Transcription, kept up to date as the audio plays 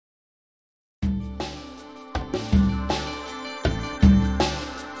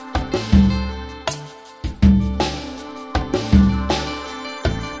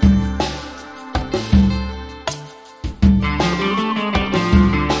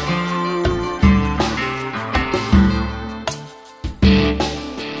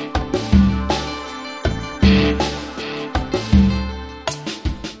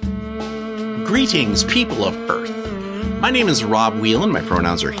Greetings, people of Earth. My name is Rob Whelan. My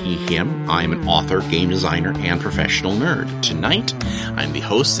pronouns are he, him. I'm an author, game designer, and professional nerd. Tonight, I'm the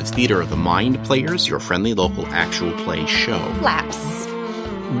host of Theater of the Mind Players, your friendly local actual play show. Laps.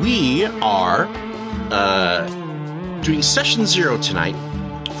 We are doing Session 0 tonight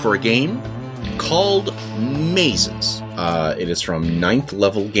for a game called Mazes. It is from 9th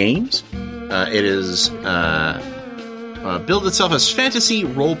Level Games. It is billed itself as Fantasy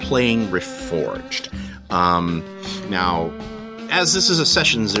Role-Playing Reforged. Now, as this is a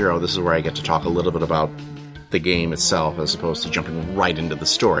Session 0, this is where I get to talk a little bit about the game itself as opposed to jumping right into the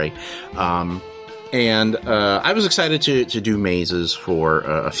story. And I was excited to do Mazes for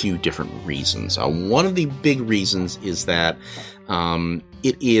a few different reasons. One of the big reasons is that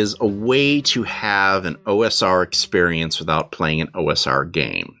it is a way to have an OSR experience without playing an OSR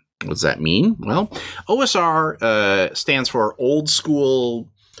game. What does that mean? Well, OSR stands for Old School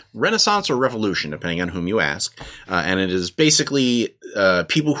Renaissance or Revolution, depending on whom you ask. And it is basically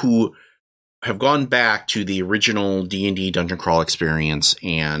people who have gone back to the original D&D Dungeon Crawl experience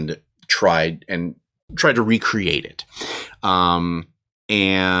and tried to recreate it.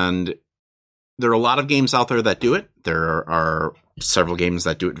 And there are a lot of games out there that do it. There are several games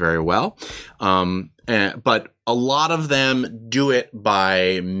that do it very well. But a lot of them do it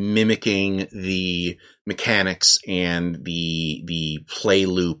by mimicking the mechanics and the play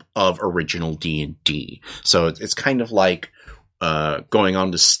loop of original D&D. So it's kind of like going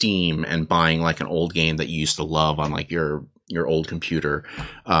onto Steam and buying like an old game that you used to love on like your old computer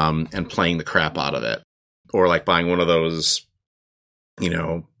and playing the crap out of it. Or like buying one of those,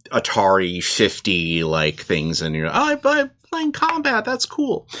 Atari 50 like things and I'm playing combat. That's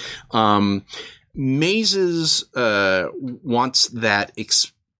cool. Mazes wants that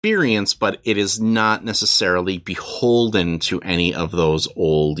experience, but it is not necessarily beholden to any of those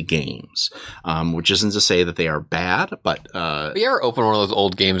old games, which isn't to say that they are bad, but Have you ever open one of those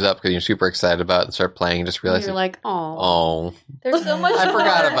old games up because you're super excited about it and start playing and just realize you're like, oh, there's so much I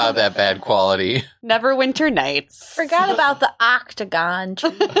forgot about that bad quality. Neverwinter Nights. Forgot about the octagon.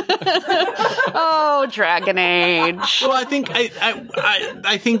 Oh, Dragon Age. Well, I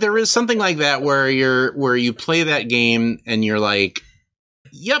think there is something like that where you play that game and you're like,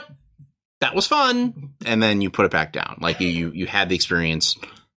 yep, that was fun, and then you put it back down. Like you had the experience,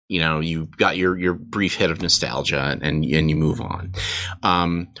 you got your brief hit of nostalgia, and you move on.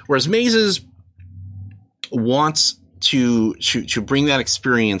 Whereas Mazes wants to bring that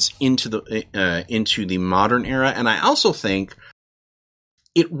experience into the modern era, and I also think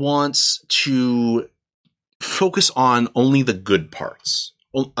it wants to focus on only the good parts.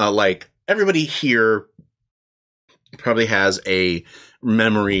 Like everybody here probably has a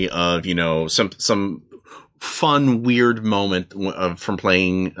memory of some fun weird moment from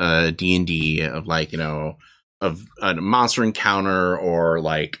playing D&D of like of a monster encounter or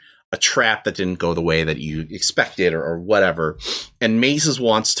like a trap that didn't go the way that you expected or whatever. And Mazes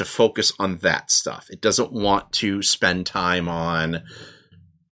wants to focus on that stuff. It doesn't want to spend time on,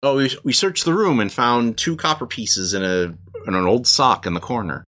 we searched the room and found 2 copper pieces in an old sock in the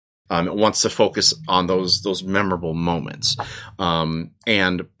corner. It wants to focus on those memorable moments.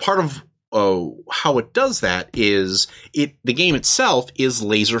 And part of how it does that is the game itself is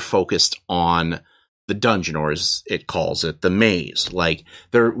laser focused on the dungeon, or as it calls it, the maze. Like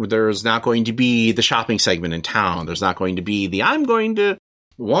there's not going to be the shopping segment in town. There's not going to be I'm going to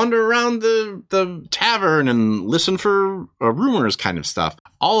wander around the tavern and listen for rumors kind of stuff.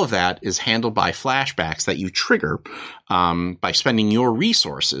 All of that is handled by flashbacks that you trigger by spending your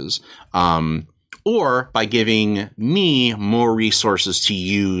resources or by giving me more resources to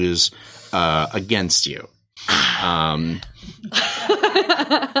use against you. A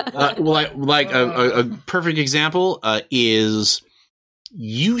perfect example is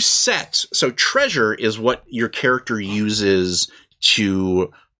you set. So treasure is what your character uses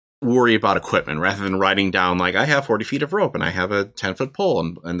to worry about equipment rather than writing down like I have 40 feet of rope and I have a 10-foot pole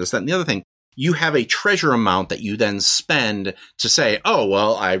and this, that, and the other thing. You have a treasure amount that you then spend to say, oh,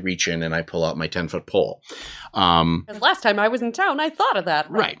 well, I reach in and I pull out my 10-foot pole. Because last time I was in town, I thought of that.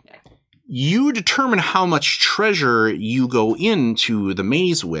 Right. You determine how much treasure you go into the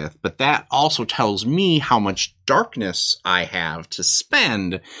maze with, but that also tells me how much darkness I have to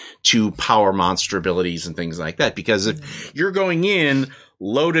spend to power monster abilities and things like that. Because if you're going in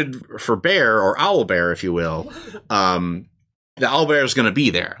loaded for bear or owl bear, if you will, the owl bear is going to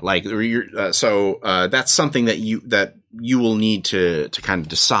be there. Like, so that's something that you will need to kind of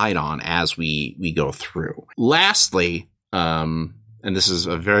decide on as we go through. Lastly, and this is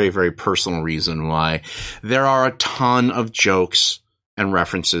a very, very personal reason why, there are a ton of jokes and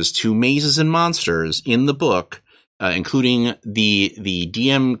references to mazes and monsters in the book, including the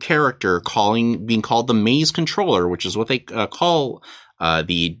DM character being called the Maze Controller, which is what they call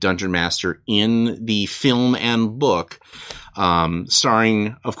the Dungeon Master in the film and book,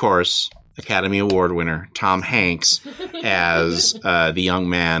 starring, of course, Academy Award winner Tom Hanks as the young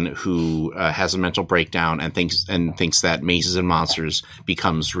man who has a mental breakdown and thinks that mazes and monsters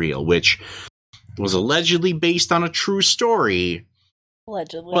becomes real, which was allegedly based on a true story.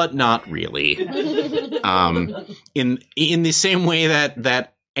 Allegedly. But not really. In the same way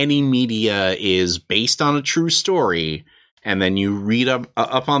that any media is based on a true story, and then you read up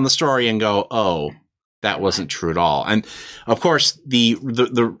on the story and go, oh, that wasn't true at all. And of course, the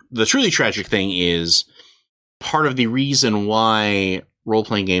truly tragic thing is part of the reason why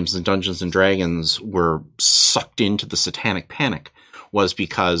role-playing games and Dungeons and Dragons were sucked into the Satanic Panic was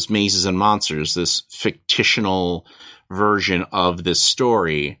because Mazes and Monsters, this fictional version of this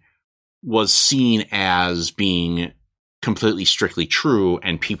story, was seen as being completely strictly true,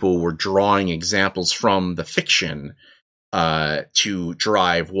 and people were drawing examples from the fiction to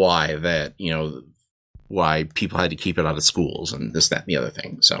drive why people had to keep it out of schools and this, that, and the other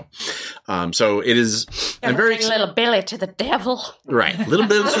thing. So it is a very little Billy to the devil. Right, little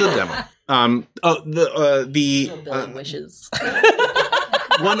bit to the devil. Billy wishes.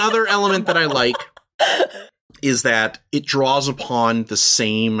 One other element that I like is that it draws upon the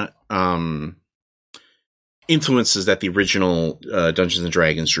same influences that the original Dungeons and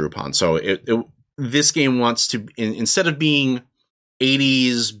Dragons drew upon. So this game wants to, instead of being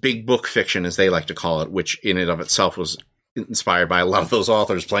 80s big book fiction, as they like to call it, which in and of itself was inspired by a lot of those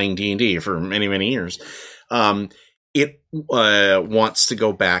authors playing D&D for many, many years, it wants to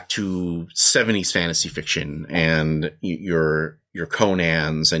go back to 70s fantasy fiction and your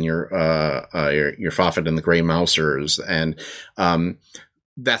Conans and your Fawfet and the Grey Mousers, and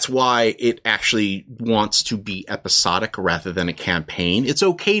that's why it actually wants to be episodic rather than a campaign. It's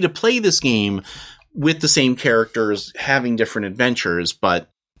okay to play this game with the same characters having different adventures,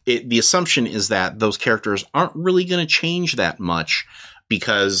 but the assumption is that those characters aren't really going to change that much,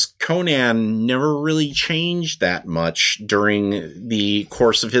 because Conan never really changed that much during the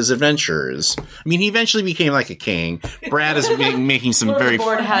course of his adventures. I mean, he eventually became like a king. Brad is making some very... The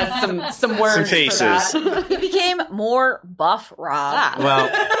board has some words some faces. For that. He became more buff, Rob.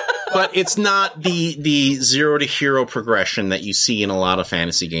 Well, but it's not the zero to hero progression that you see in a lot of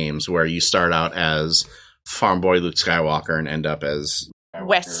fantasy games, where you start out as farm boy Luke Skywalker and end up as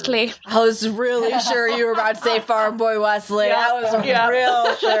Wesley. I was really sure you were about to say Farm Boy Wesley. I was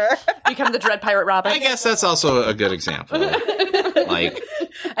real sure. Become the Dread Pirate Robin. I guess that's also a good example. Like,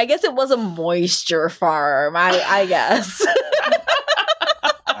 I guess it was a moisture farm. I guess.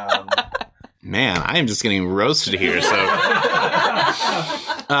 Man, I am just getting roasted here. So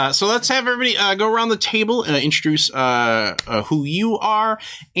let's have everybody go around the table and introduce who you are,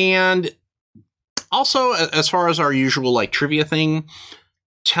 and also, as far as our usual like trivia thing,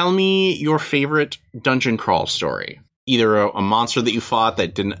 tell me your favorite dungeon crawl story. Either a monster that you fought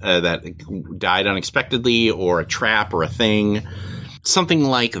that died unexpectedly, or a trap, or a thing. Something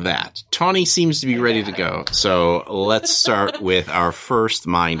like that. Tawny seems to be ready to go. So let's start with our first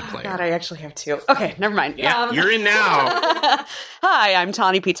mind player. God, I actually have two. Okay, never mind. Yeah, you're in now. Hi, I'm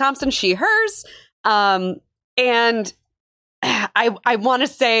Tawny P. Thompson, she, hers. And I want to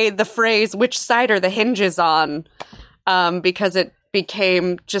say the phrase, which side are the hinges on? Because it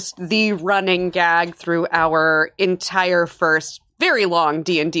became just the running gag through our entire first very long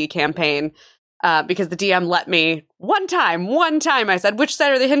D&D campaign. Because the DM let me one time I said, which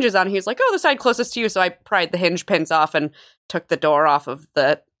side are the hinges on? He was like, oh, the side closest to you. So I pried the hinge pins off and took the door off of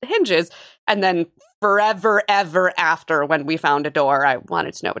the hinges. And then forever, ever after, when we found a door, I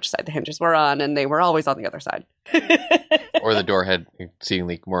wanted to know which side the hinges were on, and they were always on the other side. Or the door had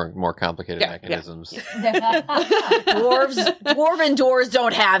seemingly more complicated mechanisms. Yeah. Dwarven doors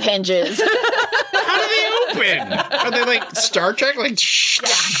don't have hinges. How do they open? Are they like Star Trek? Like,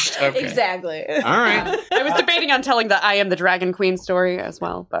 okay. Exactly. All right. I was debating on telling the I Am the Dragon Queen story as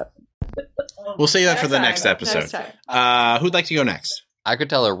well, but We'll save that for the next episode. Who'd like to go next? I could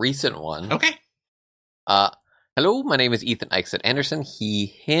tell a recent one. Okay. Hello, my name is Ethan Eichset Anderson, he,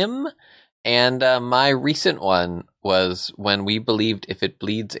 him, and my recent one was when we believed if it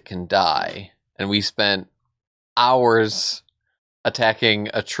bleeds, it can die. And we spent hours attacking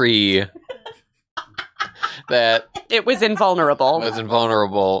a tree that it was invulnerable.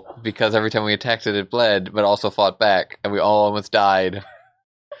 Because every time we attacked it, it bled, but also fought back, and we all almost died,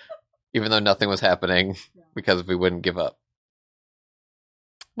 even though nothing was happening, because we wouldn't give up.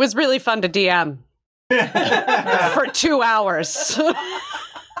 Was really fun to DM. for 2 hours.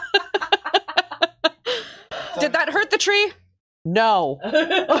 Did that hurt the tree? No.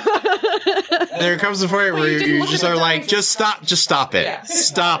 There comes the point where you didn't you look just at are the like, dice. just stop it. Yeah.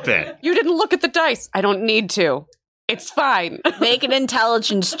 Stop it. You didn't look at the dice. I don't need to. It's fine. Make an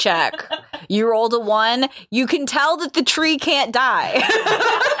intelligence check. You rolled a 1. You can tell that the tree can't die.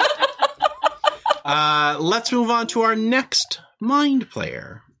 Let's move on to our next mind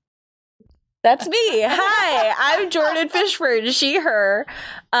player. That's me. Hi, I'm Jordan Fishford, she, her.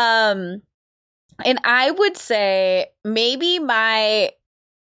 And I would say maybe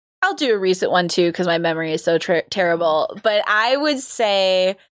I'll do a recent one too because my memory is so terrible, but I would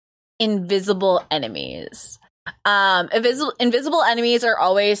say invisible enemies. Invisible enemies are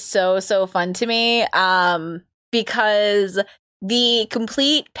always so fun to me because the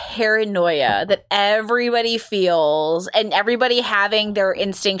complete paranoia that everybody feels and everybody having their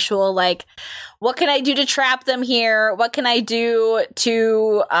instinctual, like, what can I do to trap them here? What can I do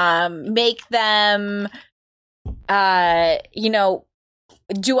to make them, do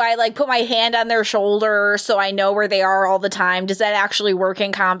I like put my hand on their shoulder so I know where they are all the time? Does that actually work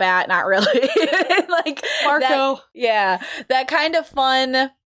in combat? Not really. Like Marco. That kind of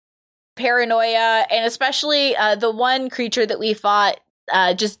fun paranoia, and especially the one creature that we fought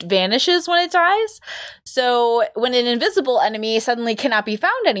just vanishes when it dies. So when an invisible enemy suddenly cannot be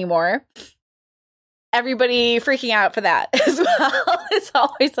found anymore, everybody freaking out for that as well. It's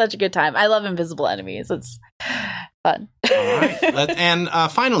always such a good time. I love invisible enemies. It's fun. All right. And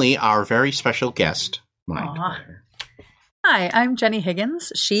finally, our very special guest, mind player. Hi, I'm Jenny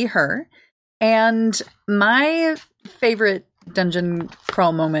Higgins, she, her. And my favorite dungeon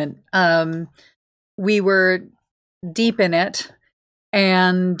crawl moment, we were deep in it,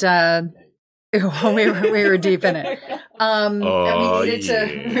 and we were deep in it. And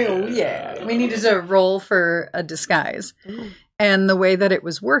we needed to roll for a disguise. And the way that it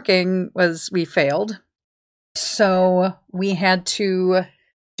was working was we failed. So we had to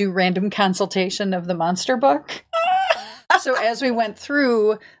do random consultation of the monster book. So as we went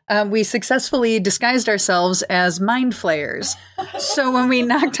through, we successfully disguised ourselves as mind flayers. So when we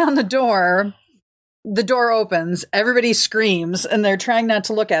knocked on the door opens, everybody screams, and they're trying not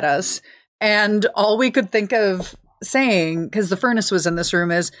to look at us. And all we could think of saying, because the furnace was in this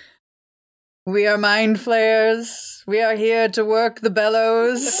room, is, "We are mind flayers. We are here to work the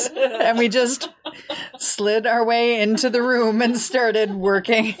bellows." And we just slid our way into the room and started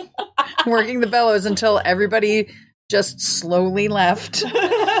working the bellows until everybody just slowly left.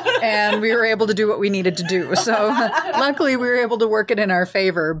 And we were able to do what we needed to do. So luckily we were able to work it in our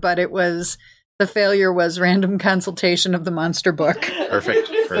favor, but the failure was random consultation of the monster book. Perfect.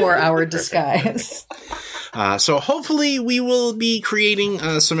 For our disguise. So hopefully we will be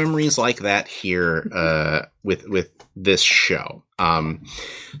creating some memories like that here with this show.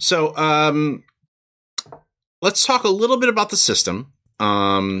 Let's talk a little bit about the system,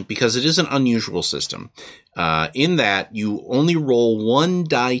 because it is an unusual system, in that you only roll one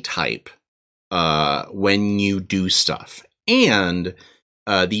die type when you do stuff. And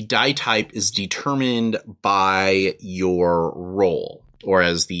the die type is determined by your roll, or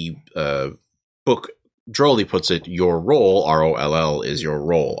as the book drolly puts it, your roll, R-O-L-L, is your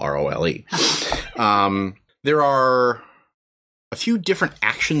roll, R-O-L-E. There are a few different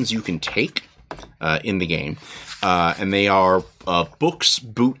actions you can take in the game, and they are books,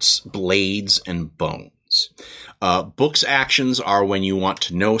 boots, blades, and bones. Books actions are when you want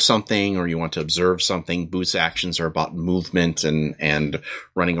to know something or you want to observe something. Boots actions are about movement and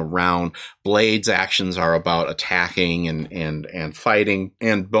running around. Blades actions are about attacking and fighting.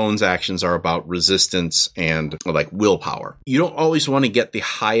 And bones actions are about resistance and like willpower. You don't always want to get the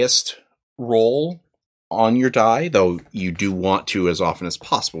highest roll on your die, though you do want to as often as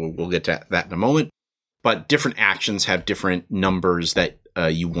possible. We'll get to that in a moment. But different actions have different numbers that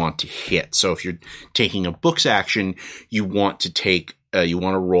you want to hit. So if you're taking a books action, you want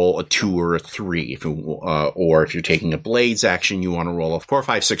to roll a 2 or a 3. Or if you're taking a blades action, you want to roll a 4,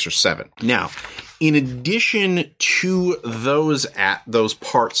 5, 6, or 7. Now, in addition to those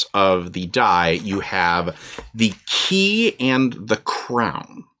parts of the die, you have the key and the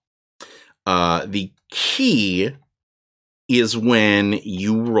crown. The key is when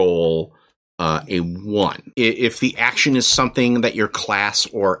you roll a 1. If the action is something that your class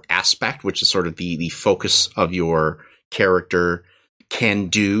or aspect, which is sort of the focus of your character, can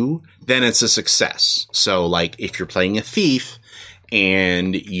do, then it's a success. So, like, if you're playing a thief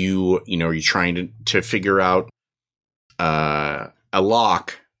and you're trying to figure out a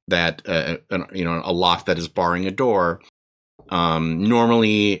lock that a lock that is barring a door,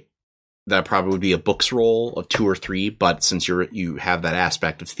 normally that probably would be a books roll of 2 or 3, but since you have that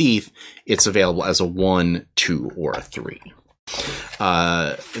aspect of thief, it's available as a 1, 2, or a 3.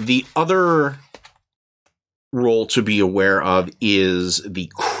 The other roll to be aware of is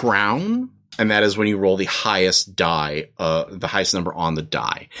the crown, and that is when you roll the highest die, the highest number on the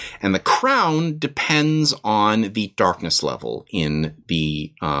die. And the crown depends on the darkness level in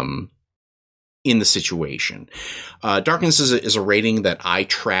the situation. Darkness is a rating that I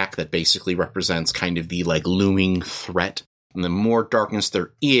track that basically represents kind of the like looming threat. And the more darkness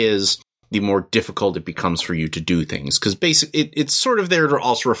there is, the more difficult it becomes for you to do things. Because basically, it's sort of there to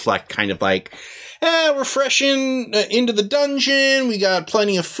also reflect kind of like, we're fresh into the dungeon. We got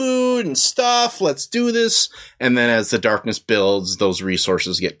plenty of food and stuff. Let's do this. And then as the darkness builds, those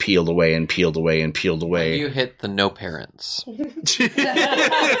resources get peeled away and peeled away and peeled away. You hit the no parents.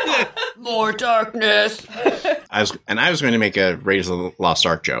 More darkness. I was going to make a Raiders of the Lost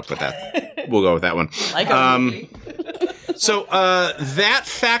Ark joke, but we'll go with that one. Like a movie. So that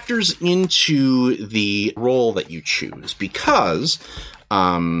factors into the role that you choose because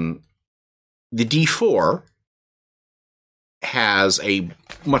the D4 has a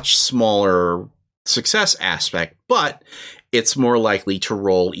much smaller success aspect, but it's more likely to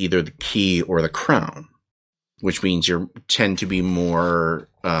roll either the key or the crown, which means you tend to be more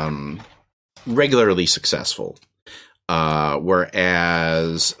regularly successful.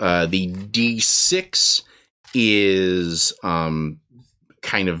 Whereas the D6 is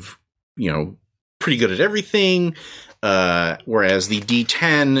kind of, pretty good at everything. Whereas the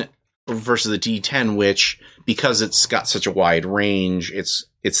D10 versus the D10, which, because it's got such a wide range, it's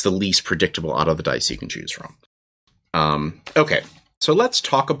the least predictable out of the dice you can choose from. Okay, so let's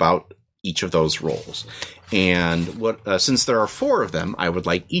talk about each of those rolls. And since there are 4 of them, I would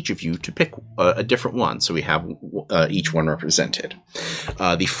like each of you to pick a different one, so we have each one represented.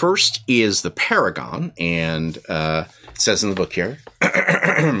 The first is the Paragon, and it says in the book here,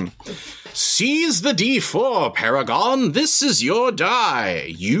 "Seize the D4, Paragon. This is your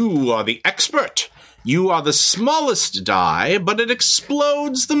die. You are the expert. You are the smallest die, but it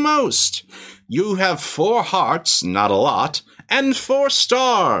explodes the most. You have 4 hearts, not a lot, and 4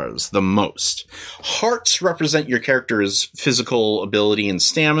 stars, the most. Hearts represent your character's physical ability and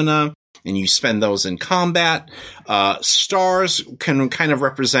stamina, and you spend those in combat. Stars can kind of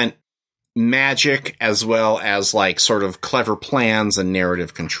represent magic as well as like sort of clever plans and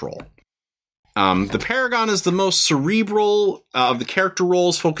narrative control. The Paragon is the most cerebral of the character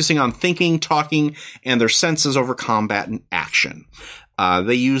roles, focusing on thinking, talking, and their senses over combat and action.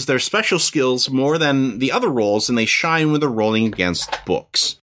 They use their special skills more than the other roles, and they shine when they're rolling against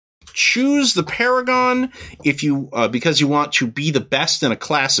books. Choose the Paragon if you because you want to be the best in a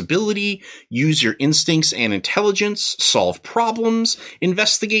class ability, use your instincts and intelligence, solve problems,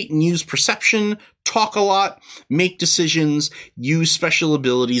 investigate and use perception, talk a lot, make decisions, use special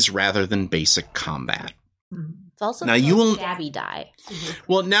abilities rather than basic combat. It's also now you will stabby die.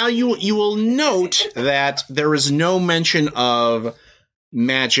 Well, now you will note that there is no mention of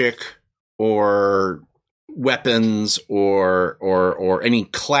magic or weapons or any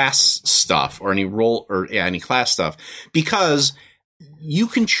class stuff or any role or any class stuff, because you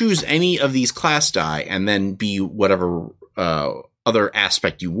can choose any of these class die and then be whatever other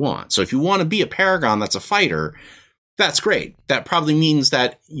aspect you want. So if you want to be a Paragon that's a fighter, that's great. That probably means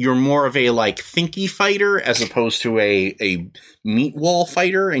that you're more of a like thinky fighter as opposed to a meat wall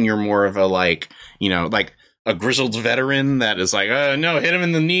fighter, and you're more of a like a grizzled veteran that is like, no, hit him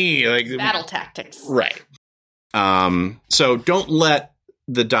in the knee, like Battle tactics. Right. So don't let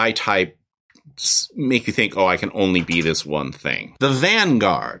the die type make you think, I can only be this one thing. The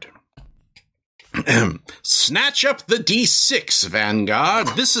Vanguard. Snatch up the D6, Vanguard.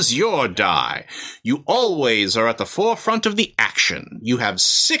 This is your die. You always are at the forefront of the action. You have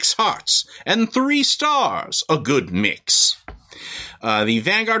 6 hearts and 3 stars. A good mix. The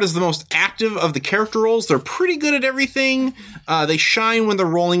Vanguard is the most active of the character roles. They're pretty good at everything. They shine when they're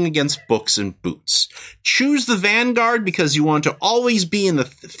rolling against books and boots. Choose the Vanguard because you want to always be in the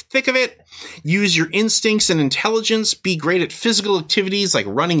thick of it. Use your instincts and intelligence. Be great at physical activities like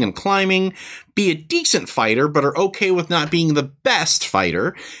running and climbing. Be a decent fighter, but are okay with not being the best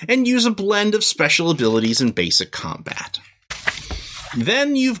fighter. And use a blend of special abilities and basic combat.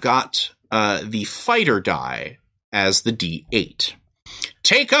 Then you've got the Fighter die as the D8.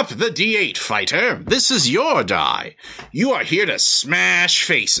 Take up the D8, fighter. This is your die. You are here to smash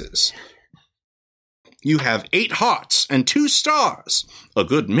faces. You have 8 hearts and 2 stars. A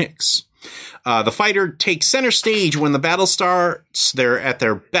good mix. The fighter takes center stage when the battle starts. They're at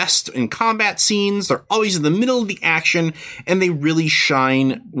their best in combat scenes. They're always in the middle of the action, and they really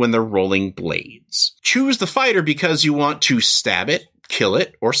shine when they're rolling blades. Choose the fighter because you want to stab it, kill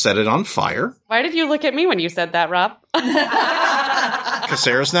it, or set it on fire. Why did you look at me when you said that, Rob? Because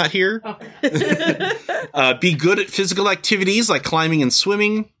Sarah's not here. Be good at physical activities like climbing and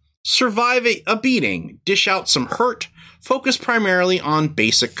swimming. Survive a beating. Dish out some hurt. Focus primarily on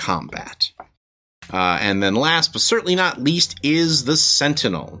basic combat. And then last but certainly not least is the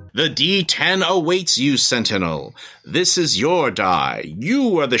Sentinel. The D10 awaits you, Sentinel. This is your die.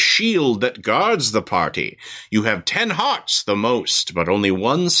 You are the shield that guards the party. You have 10 hearts, the most, but only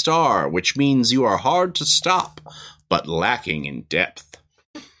 1 star, which means you are hard to stop, but lacking in depth.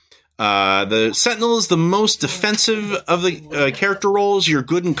 The Sentinel is the most defensive of the character roles. You're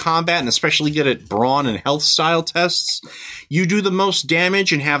good in combat and especially good at brawn and health style tests. You do the most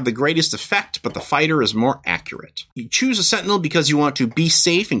damage and have the greatest effect, but the fighter is more accurate. You choose a Sentinel because you want to be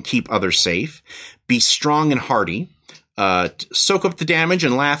safe and keep others safe, be strong and hardy, soak up the damage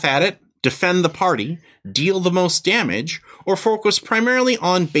and laugh at it, defend the party, deal the most damage, or focus primarily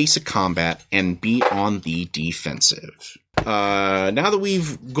on basic combat and be on the defensive. Now that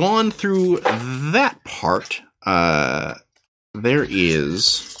we've gone through that part, there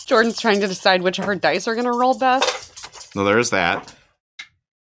is... Jordan's trying to decide which of her dice are going to roll best. No, there is that.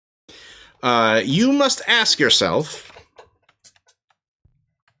 You must ask yourself,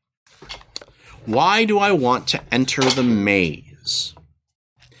 why do I want to enter the maze?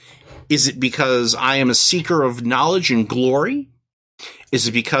 Is it because I am a seeker of knowledge and glory? Is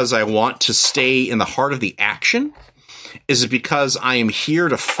it because I want to stay in the heart of the action? Is it because I am here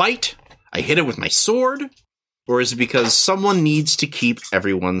to fight? I hit it with my sword? Or is it because someone needs to keep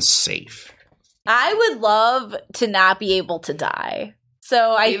everyone safe? I would love to not be able to die.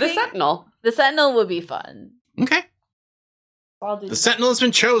 So I Be the think Sentinel. the Sentinel would be fun. Okay. The Sentinel has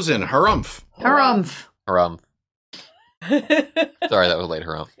been chosen. Harumph. Harumph. Harumph. Sorry, that was late.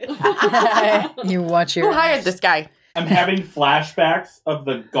 Harumph. You watch your... Who hired this guy? I'm having flashbacks of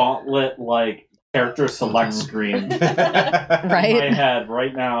the Gauntlet, like, character select screen in Right? my head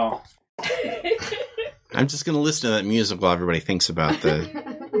right now. I'm just going to listen to that music while everybody thinks about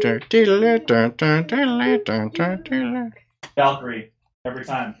the... Valkyrie. Every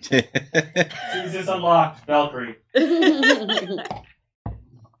time. Jesus unlocked. Valkyrie.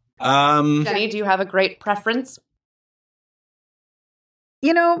 Jenny, do you have a great preference?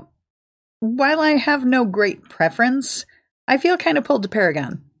 You know, while I have no great preference, I feel kind of pulled to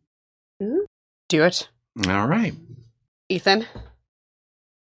Paragon. Do it. All right. Ethan?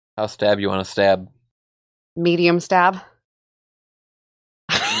 How stab you want to stab? Medium stab?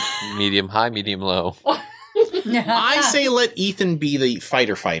 Medium high, medium low. I say let Ethan be the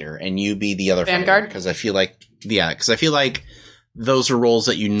fighter, and you be the other Vanguard? Because I feel like those are roles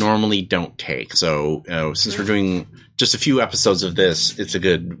that you normally don't take. So since we're doing just a few episodes of this, it's a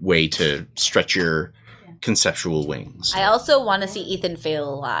good way to stretch your conceptual wings. I also want to see Ethan fail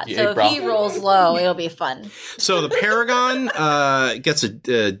a lot. Yeah, So if he rolls low, it'll be fun. So the Paragon gets a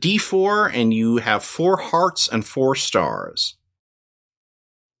D4, and you have 4 hearts and 4 stars.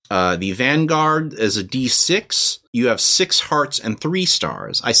 The Vanguard is a D6. You have 6 hearts and 3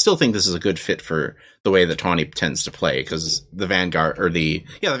 stars. I still think this is a good fit for the way that Tawny tends to play, because the Vanguard, the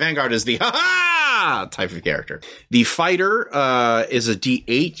Vanguard is the ha-ha type of character. The Fighter is a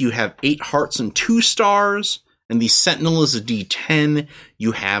D8. You have 8 hearts and 2 stars. And the Sentinel is a D10.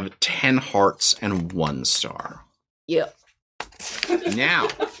 You have 10 hearts and 1 star. Yep. Now,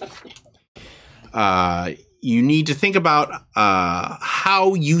 you need to think about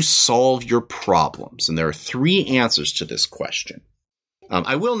how you solve your problems. And there are 3 answers to this question.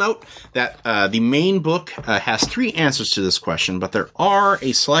 I will note that the main book has 3 answers to this question, but there are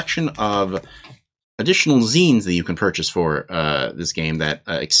a selection of additional zines that you can purchase for this game that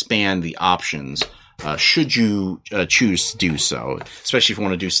expand the options should you choose to do so, especially if you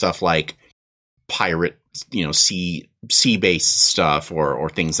want to do stuff like pirate, sea-based stuff or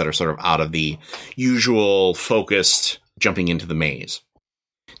things that are sort of out of the usual focused jumping into the maze.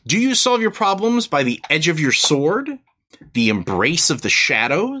 Do you solve your problems by the edge of your sword, the embrace of the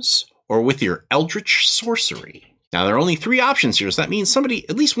shadows, or with your eldritch sorcery? Now, there are only 3 options here, so that means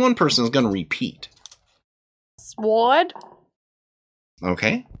at least one person is going to repeat. Sword?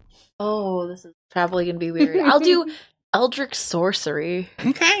 Okay. Oh, this is probably going to be weird. I'll do Eldritch Sorcery.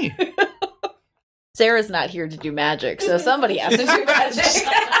 Okay. Sarah's not here to do magic, so somebody has to do magic.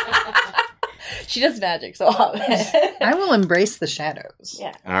 She does magic, so I will embrace the shadows.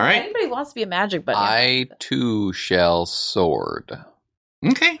 yeah. All right. Anybody wants to be a magic, but I too shall sword.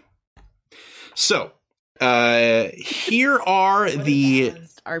 Okay. So, here are the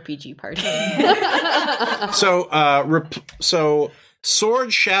RPG party. so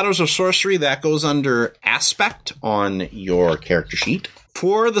sword, shadows, or sorcery, that goes under aspect on your character sheet.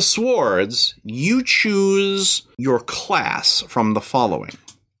 For the swords, you choose your class from the following.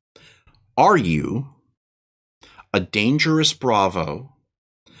 Are you a dangerous bravo,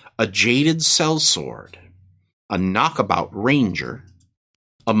 a jaded sellsword, a knockabout ranger,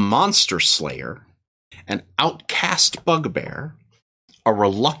 a monster slayer, an outcast bugbear, a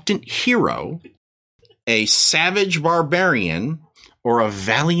reluctant hero, a savage barbarian, or a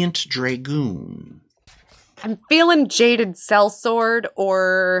valiant dragoon? I'm feeling jaded sellsword,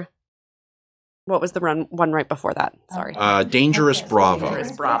 or what was the one right before that? Sorry. Dangerous bravo.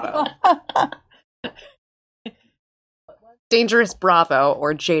 Dangerous Bravo. Dangerous Bravo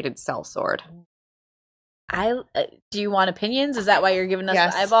or jaded sellsword. Do you want opinions? Is that why you're giving us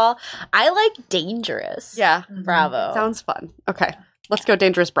Yes. the eyeball? I like dangerous. Yeah. Bravo. Sounds fun. Okay. Let's go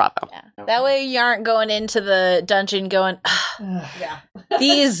Dangerous Bravo. Yeah. That way you aren't going into the dungeon going,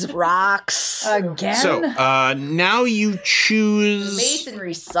 these rocks. Again? So, now you choose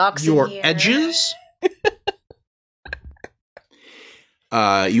Masonry sucks your in here. edges.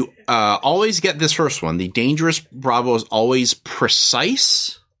 You always get this first one. The dangerous bravo is always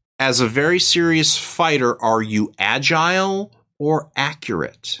precise. As a very serious fighter, are you agile or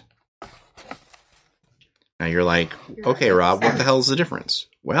accurate? Now you're like, okay, Rob, what the hell is the difference?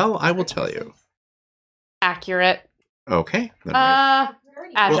 Well, I will tell you. Accurate. Okay. Then Agile.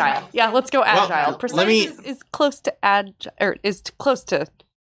 Well- yeah, let's go agile. well, Precise let me- is close to close to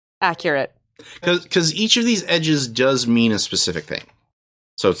accurate. Because each of these edges does mean a specific thing.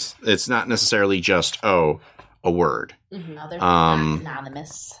 So it's not necessarily just, a word. No, they're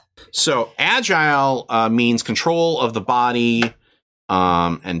anonymous. So agile means control of the body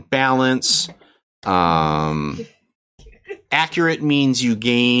and balance. Accurate means you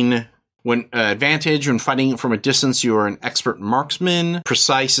gain advantage when fighting from a distance. You are an expert marksman.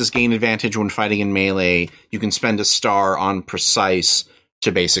 Precise is gain advantage when fighting in melee. You can spend a star on precise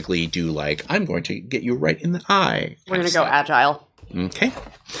to basically do I'm going to get you right in the eye. We're going to go agile. Okay.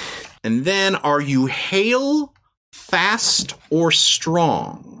 And then are you hale, fast, or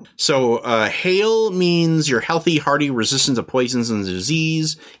strong? So hale means you're healthy, hardy, resistant to poisons and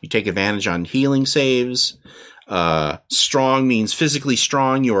disease. You take advantage on healing saves. Strong means physically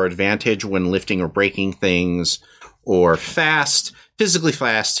strong. You are advantage when lifting or breaking things. Or fast, physically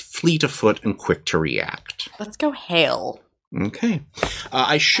fast, fleet of foot, and quick to react. Let's go hail. Okay.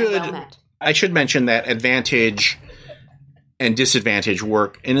 I should mention that advantage and disadvantage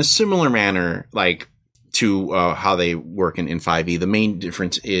work in a similar manner, to how they work in 5e. The main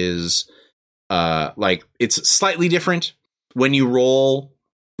difference is, it's slightly different. When you roll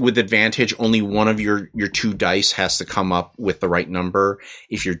with advantage, only one of your two dice has to come up with the right number.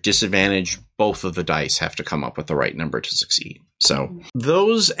 If you're disadvantaged, both of the dice have to come up with the right number to succeed. So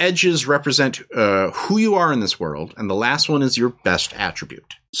those edges represent who you are in this world, and the last one is your best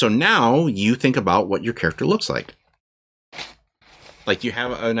attribute. So now you think about what your character looks like. You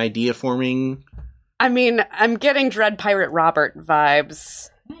have an idea forming? I mean, I'm getting Dread Pirate Robert vibes.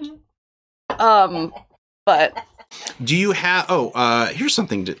 But do you have... here's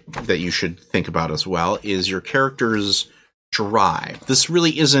something that you should think about as well, is your character's drive. This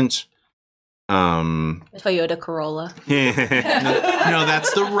really isn't... Toyota Corolla. no,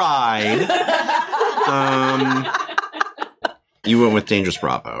 that's the ride. You went with Dangerous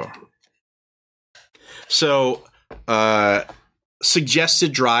Bravo. So,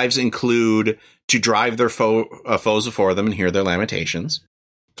 suggested drives include to drive their foes before them and hear their lamentations,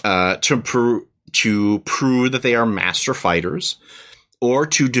 to prove that they are master fighters, or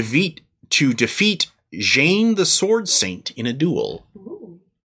to defeat Jane the Sword Saint in a duel.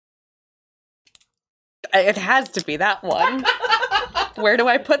 it has to be that one. Where do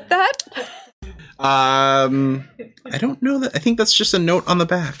I put that? I don't know that. I think that's just a note on the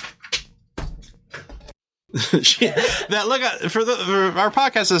back. That look at, for our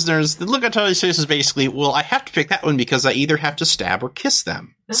podcast listeners, the look at Tony's face is basically, well, I have to pick that one because I either have to stab or kiss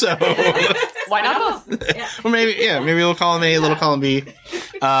them. So Why not both? well, maybe we'll call him A, little call him B.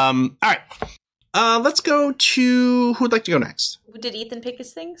 All right. Let's go to who would like to go next. Did Ethan pick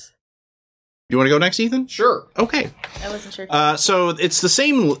his things? You want to go next, Ethan? Sure. Okay. I wasn't sure. So it's the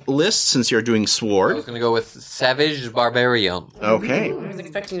same list since you're doing I sword. was going to go with Savage Barbarian. Okay. I was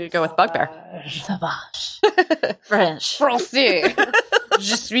expecting you to go with Bugbear. Savage. French. Français.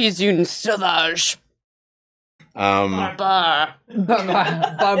 Je suis une sauvage. Baba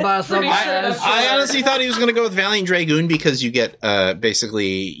I honestly thought he was going to go with Valiant Dragoon because you get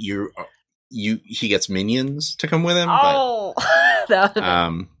basically he gets minions to come with him. Oh, that would But,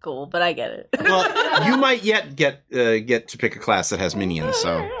 have been cool, but I get it. well, you might yet get to pick a class that has minions.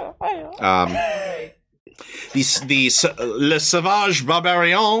 So, Le Sauvage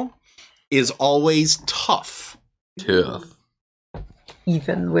Barbarian is always tough. Tough.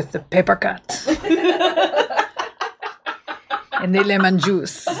 Even with the paper cut. And the lemon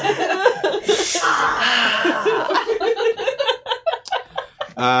juice.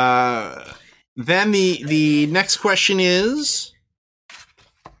 Then the next question is,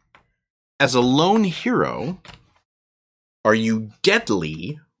 as a lone hero, are you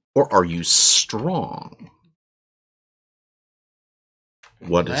deadly or are you strong?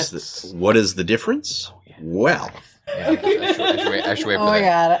 What is the difference? Well, Yeah, I should wait for Oh my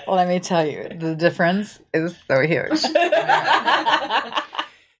that. god, let me tell you, the difference is so huge.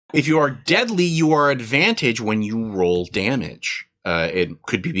 if you are deadly, you are advantage when you roll damage. It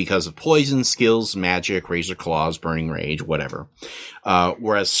could be because of poison, skills, magic, razor claws, burning rage, whatever.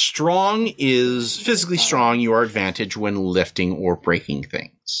 Whereas strong is physically strong, you are advantage when lifting or breaking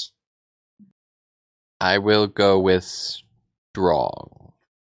things. I will go with strong.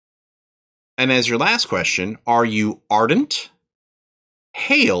 And as your last question, are you ardent,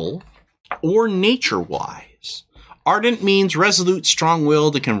 hale, or nature-wise? Ardent means resolute,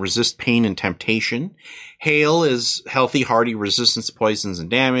 strong-willed, and can resist pain and temptation. Hale is healthy, hardy, resistance to poisons and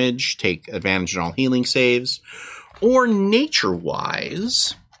damage, take advantage in all healing saves. Or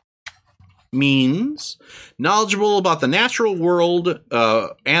nature-wise means knowledgeable about the natural world,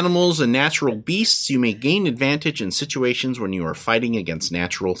 animals, and natural beasts. You may gain advantage in situations when you are fighting against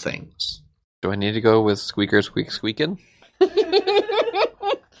natural things. Do I need to go with squeaker, squeak, squeakin'?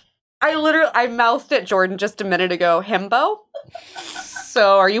 I mouthed at Jordan just a minute ago, himbo.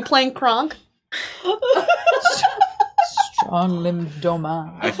 So are you playing Kronk? Strong limbed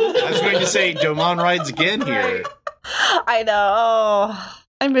Doma. I was going to say Domon rides again here. I know.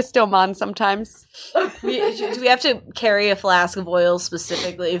 I miss Domon sometimes. Do we have to carry a flask of oil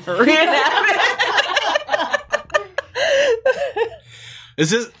specifically for reenactment?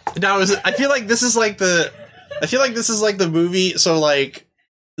 Is it now? Is it? I feel like this is like the movie. So like,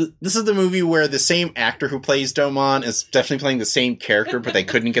 this is the movie where the same actor who plays Domon is definitely playing the same character, but they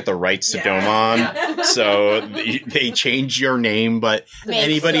couldn't get the rights to Domon, so they changed your name. But Makes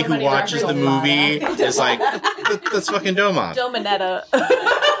anybody so who many watches the movie is like, that's fucking Domon. Dominetta.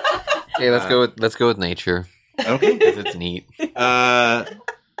 Okay, let's go with nature. Okay, 'Cause it's neat.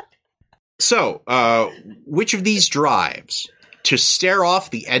 So, which of these drives? To stare off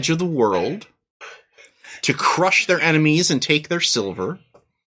the edge of the world, to crush their enemies and take their silver,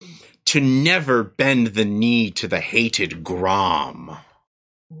 to never bend the knee to the hated Grom.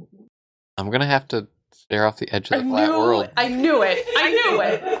 I'm gonna have to stare off the edge of the flat world. I knew it.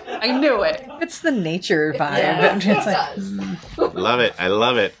 It's the nature vibe. Yeah, It's like, Love it. I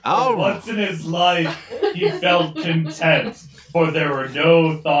love it. Oh, Once in his life, he felt content, for there were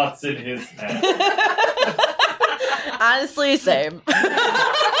no thoughts in his head. Honestly, same.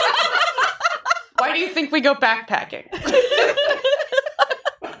 Why do you think we go backpacking?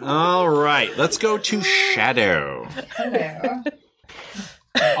 all right. Let's go to Shadow.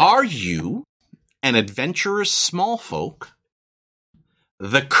 Are you an adventurous small folk,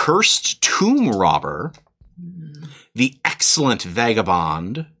 the cursed tomb robber, the excellent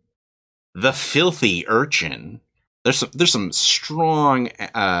vagabond, the filthy urchin? There's some strong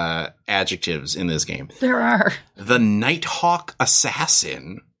adjectives in this game. there are. The Nighthawk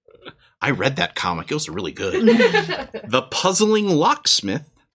assassin. I read that comic. It was really good. The puzzling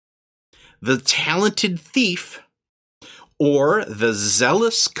locksmith, the talented thief, or the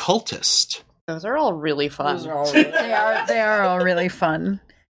zealous cultist. Those are all really fun. They are all really fun.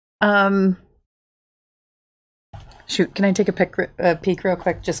 Shoot, can I take a peek real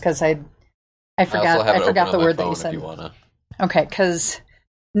quick? Just because I forgot the word that you said. Okay, because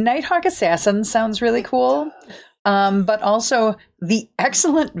Nighthawk Assassin sounds really cool, but also the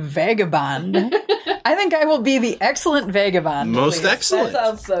excellent vagabond. I think I will be the excellent vagabond. Most please. excellent. That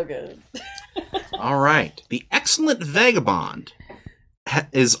sounds so good. All right. The excellent vagabond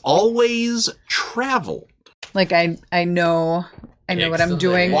is always traveled. Like I know what I'm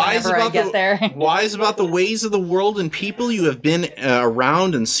doing Wise whenever I about get there. Wise about the ways of the world and people. You have been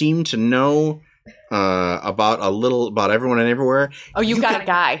around and seem to know about everyone and everywhere. Oh, you got a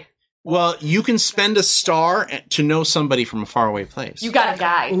guy. Well, you can spend a star to know somebody from a faraway place. You got a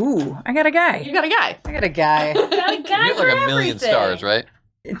guy. Ooh, I got a guy. You got a guy. I got a guy. Got a You guy get for like a million everything. stars, right?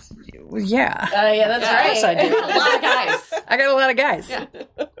 Yeah. Yeah, that's Yeah, right. of course I do. A lot of guys. I got a lot of guys. Yeah.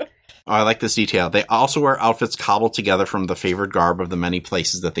 Oh, I like this detail. They also wear outfits cobbled together from the favored garb of the many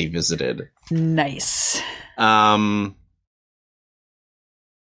places that they visited. Nice.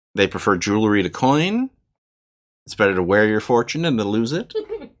 They prefer jewelry to coin. It's better to wear your fortune than to lose it.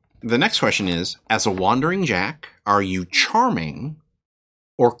 The next question is, as a wandering jack, are you charming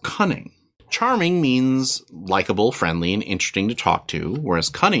or cunning? Charming means likable, friendly, and interesting to talk to, whereas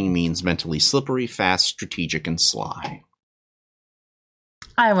cunning means mentally slippery, fast, strategic, and sly.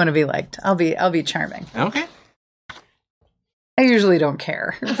 I want to be liked. I'll be charming. Okay. I usually don't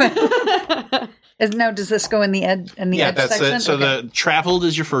care. Now, does this go in the edge that's section? it. So Okay. the traveled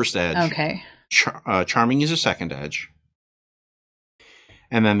is your first edge. Okay. Charming is your second edge.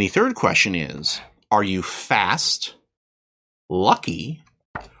 And then the third question is, are you fast, lucky,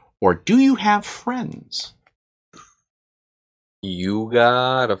 or do you have friends? You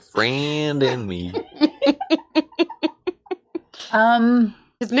got a friend in me.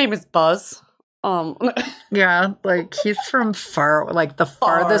 His name is Buzz. Yeah, like he's from the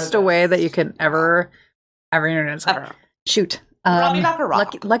farthest away that you can ever. I don't know. Shoot. Probably not a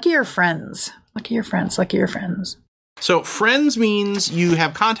rock. Lucky your friends. Lucky your friends. So friends means you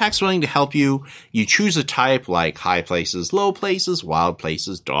have contacts willing to help you. You choose a type like high places, low places, wild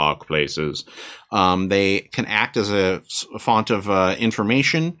places, dark places. They can act as a font of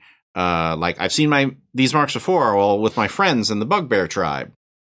information. Like I've seen these marks before, well, with my friends in the Bugbear tribe.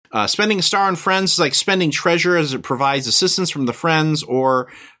 Spending a star on friends is like spending treasure as it provides assistance from the friends, or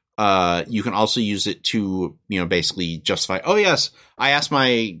you can also use it to, basically justify, oh yes, I asked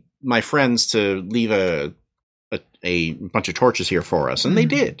my friends to leave a bunch of torches here for us, and they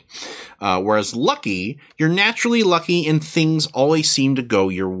did. Whereas lucky, you're naturally lucky and things always seem to go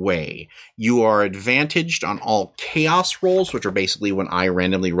your way. You are advantaged on all chaos rolls, which are basically when I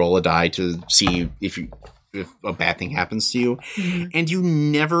randomly roll a die to see if a bad thing happens to you, and you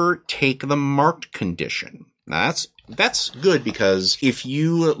never take the marked condition. Now that's good, because if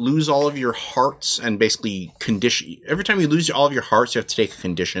you lose all of your hearts and basically every time you lose all of your hearts, you have to take a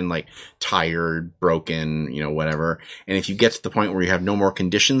condition like tired, broken, whatever. And if you get to the point where you have no more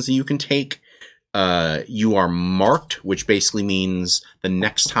conditions that you can take, you are marked, which basically means the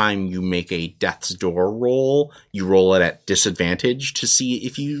next time you make a death's door roll, you roll it at disadvantage to see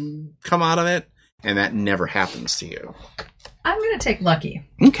if you come out of it. And that never happens to you. I'm going to take lucky.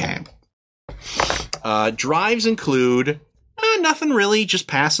 Okay. Drives include nothing really, just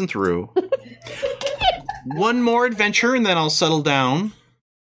passing through. One more adventure and then I'll settle down.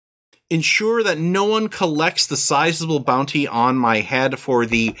 Ensure that no one collects the sizable bounty on my head for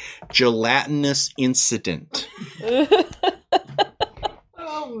the gelatinous incident.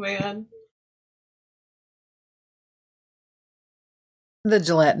 Oh, man. The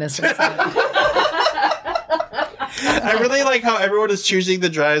gelatinous incident. I really like how everyone is choosing the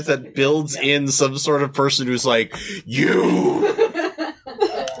drives that builds in some sort of person who's like, you!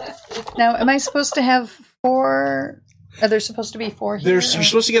 Now, am I supposed to have 4? Are there supposed to be 4 here? You're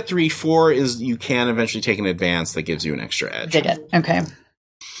supposed to get 3. 4 is you can eventually take an advance that gives you an extra edge. Dig it. Okay.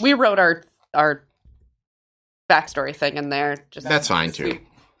 We wrote our backstory thing in there. That's fine, too. I mean,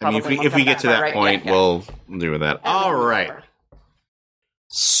 Probably if we won't get to come that back, right? point, Yeah. we'll do with that. All right.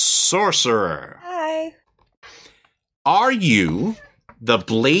 Sorcerer. Hi. Are you the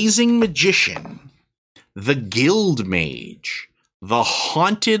Blazing Magician, the Guild Mage, the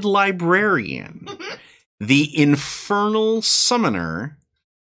Haunted Librarian, the Infernal Summoner,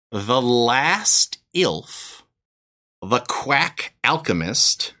 the Last Ilf, the Quack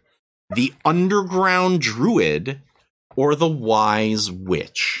Alchemist, the Underground Druid, or the Wise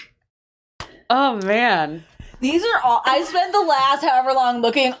Witch? Oh, man. These are all. I spent the last however long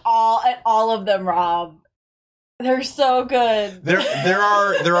looking at all of them, Rob. They're so good. There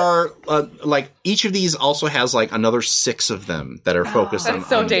are like each of these also has like another 6 of them that are focused on, That's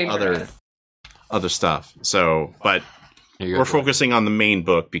so on dangerous. other stuff. So, but Here you we're go. focusing on the main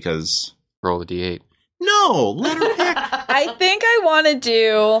book because Roll the d8. no, let her pick. I think I want to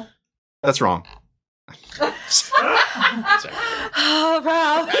do. That's wrong. Sorry. Oh,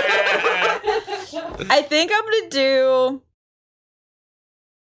 Rob. I think I'm gonna do.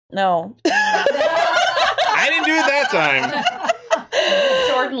 No. I didn't do it that time.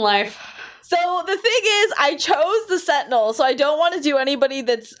 Jordan life. So the thing is, I chose the Sentinel, so I don't want to do anybody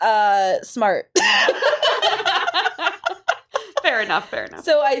that's smart. Fair enough.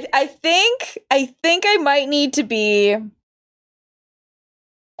 So I think I might need to be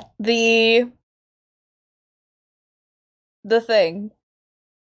the thing.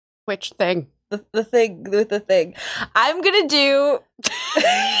 Which thing? The thing with the thing. I'm gonna do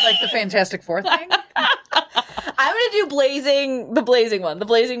Like the Fantastic Four thing? I'm gonna do the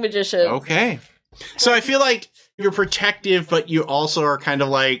blazing magician. Okay. So I feel like you're protective, but you also are kind of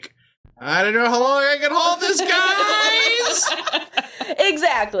like, I don't know how long I can hold this, guys.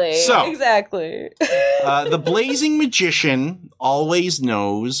 Exactly. The blazing magician always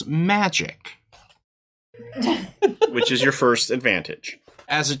knows magic, which is your first advantage.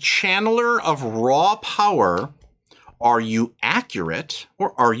 As a channeler of raw power, are you accurate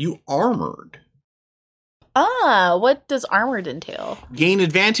or are you armored? What does armored entail? Gain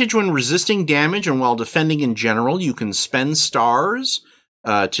advantage when resisting damage and while defending in general. You can spend stars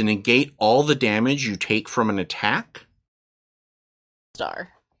to negate all the damage you take from an attack. Star.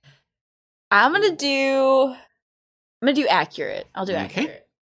 I'm gonna do accurate. I'll do accurate.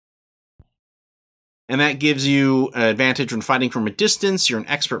 And that gives you an advantage when fighting from a distance. You're an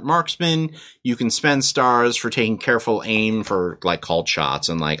expert marksman. You can spend stars for taking careful aim for like called shots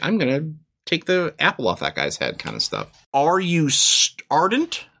and like, I'm gonna take the apple off that guy's head kind of stuff. Are you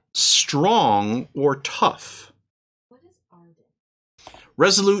ardent, strong, or tough? What is ardent?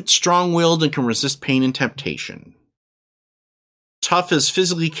 Resolute, strong-willed, and can resist pain and temptation. Tough is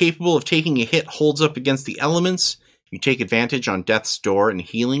physically capable of taking a hit, holds up against the elements. You take advantage on death's door and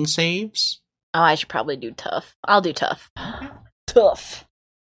healing saves. Oh, I should probably do tough. I'll do tough. Tough.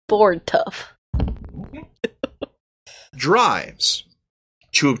 Bored tough. Drives.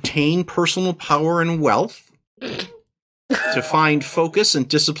 To obtain personal power and wealth. To find focus and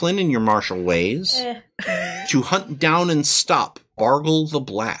discipline in your martial ways. To hunt down and stop Bargle the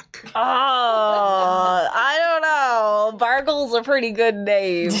Black. Oh, I don't know. Bargle's a pretty good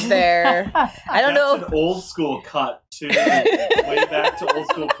name there. I don't know. That's an old school cut too. Way back to old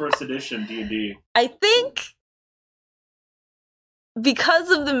school first edition D&D. I think because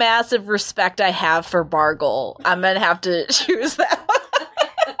of the massive respect I have for Bargle, I'm going to have to choose that one.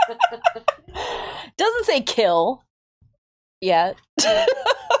 Doesn't say kill yet.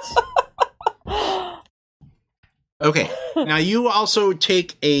 Okay. Now you also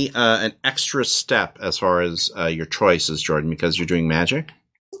take an extra step as far as your choices, Jordan, because you're doing magic.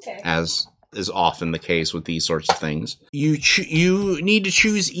 Okay. As is often the case with these sorts of things. You need to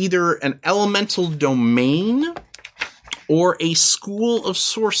choose either an elemental domain or a school of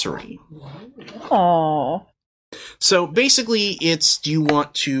sorcery. Oh. So basically it's, do you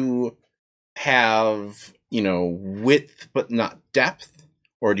want to have, width but not depth?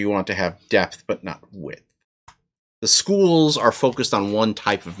 Or do you want to have depth but not width? The schools are focused on one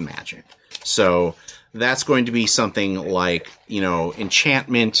type of magic. So that's going to be something like,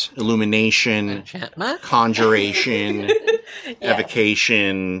 enchantment, illumination, conjuration,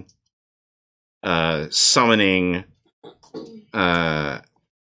 evocation, summoning,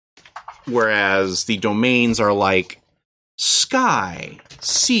 whereas the domains are like sky,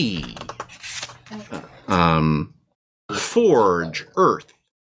 sea, forge, earth,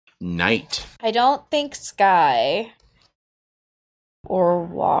 night. I don't think sky or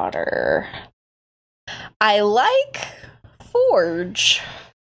water. I like forge.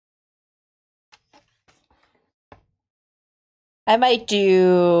 I might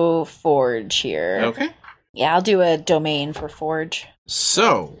do forge here. Okay. Yeah, I'll do a domain for forge.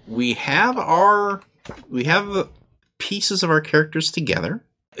 So we have the pieces of our characters together.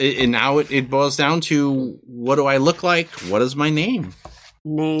 And now it boils down to, what do I look like? What is my name?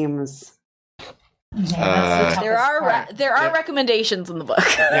 Names. There are recommendations in the book.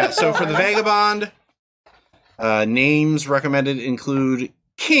 Yeah, so for the Vagabond, names recommended include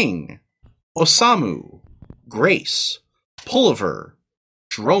King, Osamu, Grace, Pulliver,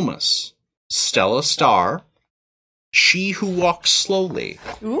 Dromus, Stella Star, She Who Walks Slowly.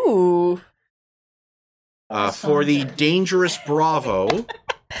 Ooh. For the Dangerous Bravo,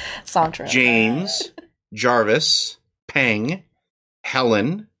 Santra. James, Jarvis, Peng,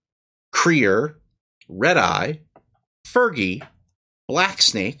 Helen, Creer, Red Eye, Fergie,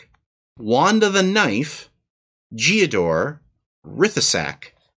 Blacksnake, Wanda the Knife, Geodor, Rithisak,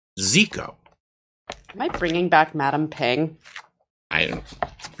 Zico. Am I bringing back Madam Peng?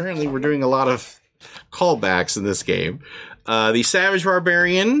 Apparently we're doing a lot of callbacks in this game. The Savage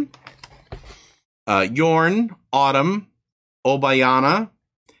Barbarian, Yorn, Autumn, Obayana,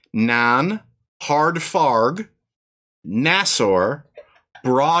 Nan, Hard Farg, Nassor,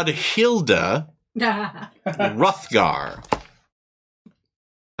 Broad Hilda, Ruthgar.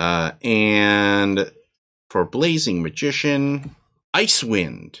 And for Blazing Magician,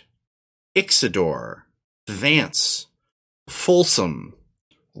 Icewind, Ixidor, Vance, Folsom,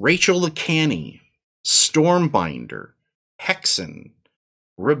 Rachel the Canny, Stormbinder, Hexen,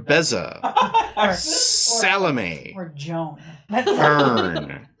 Rebezza, Salome, Or Joan.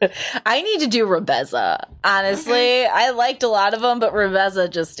 Ern. I need to do Rebezza. Honestly, I liked a lot of them, but Rebezza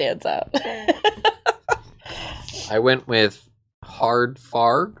just stands out. I went with Hard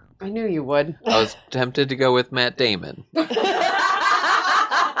Farg. I knew you would. I was tempted to go with Matt Damon.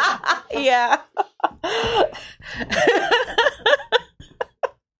 Yeah.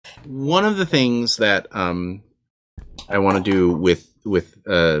 One of the things that I want to do with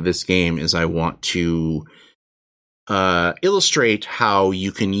this game is I want to illustrate how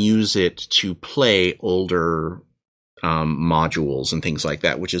you can use it to play older modules and things like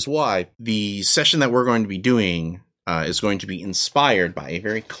that, which is why the session that we're going to be doing is going to be inspired by a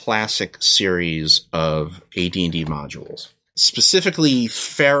very classic series of AD&D modules, specifically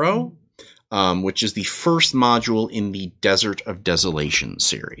Pharaoh, which is the first module in the Desert of Desolation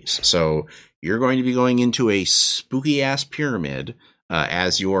series. So you're going to be going into a spooky-ass pyramid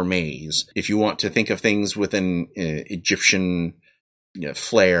as your maze. If you want to think of things with an Egyptian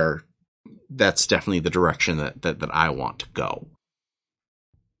flair, that's definitely the direction that I want to go.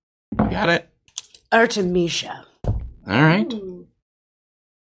 Got it? Artemisia. All right.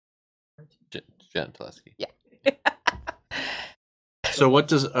 Jen Telesky. Yeah. So what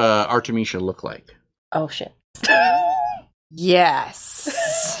does Artemisia look like? Oh, shit.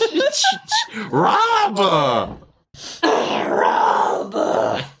 Yes. Rob!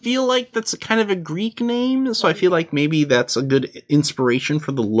 I feel like that's kind of a Greek name, so I feel like maybe that's a good inspiration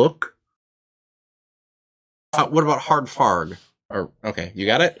for the look. What about Hard Farg? Or okay, you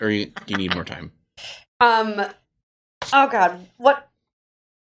got it, or do you need more time? Oh God. What?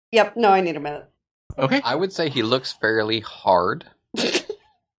 Yep. No, I need a minute. Okay, I would say he looks fairly hard.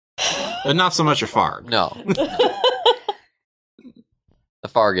 but not so much a Farg. No. The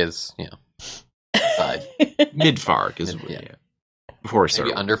Farg is, side. Mid Farg is Yeah. before we Maybe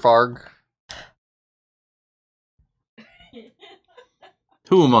start. under Farg.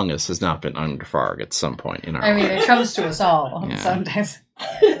 Who among us has not been under Farg at some point in our I mean, lives? it comes to us all Yeah. sometimes.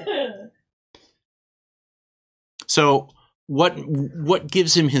 So what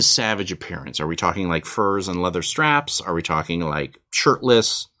gives him his savage appearance? Are we talking like furs and leather straps? Are we talking like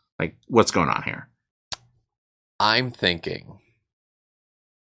shirtless? Like what's going on here? I'm thinking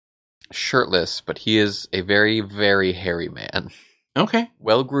shirtless, but he is a very, very hairy man. Okay.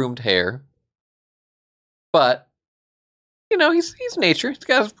 Well-groomed hair. But, he's nature. He's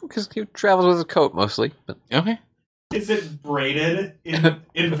got because he travels with his coat mostly. But Okay. Is it braided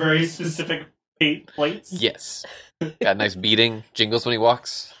in very specific plates? yes. Got a nice beating. Jingles when he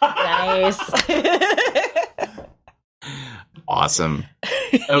walks. Nice. Awesome.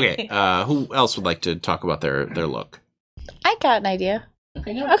 Okay. Who else would like to talk about their look? I got an idea.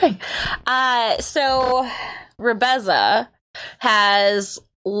 Okay. So Rebezza has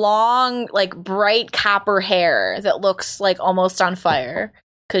long, like bright copper hair that looks like almost on fire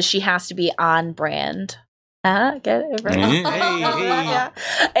because she has to be on brand. Get it right? Hey. Yeah.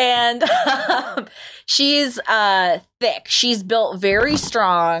 And she's thick. She's built very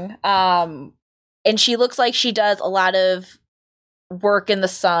strong. And she looks like she does a lot of work in the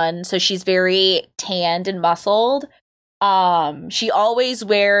sun, so she's very tanned and muscled. She always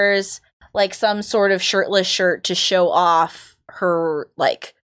wears like some sort of shirtless shirt to show off her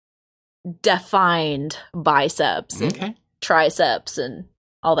like defined biceps and Okay. triceps and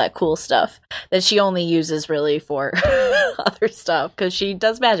all that cool stuff that she only uses really for other stuff because she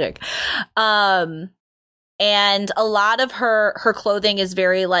does magic. And a lot of her clothing is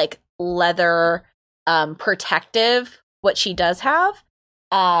very like leather protective, what she does have,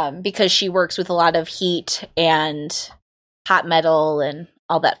 because she works with a lot of heat and hot metal and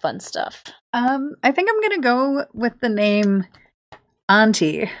all that fun stuff. I think I'm gonna go with the name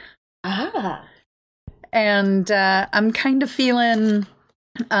Auntie, and I'm kind of feeling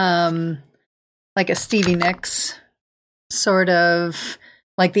like a Stevie Nicks, sort of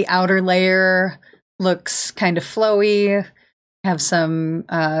like the outer layer looks kind of flowy, have some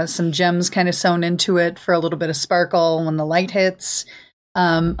gems kind of sewn into it for a little bit of sparkle when the light hits.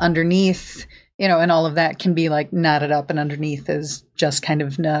 Underneath, and all of that can be like knotted up, and underneath is just kind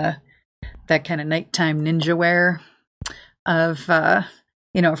of that kind of nighttime ninja wear of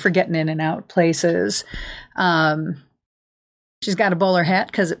for getting in and out places. She's got a bowler hat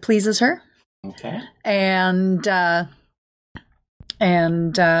because it pleases her. Okay. And kind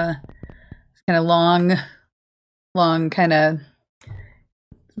of long kind of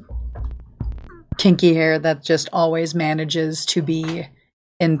kinky hair that just always manages to be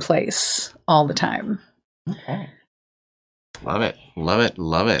in place all the time. Okay. Love it. Love it.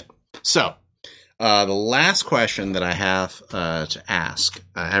 Love it. So, the last question that I have to ask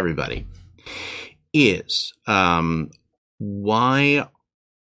everybody is, why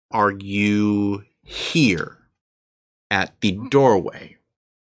are you here at the doorway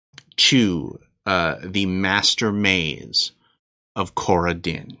to the master maze of Cora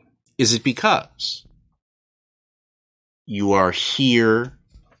Din? Is it because you are here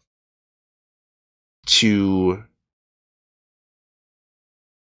to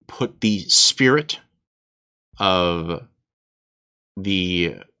put the spirit of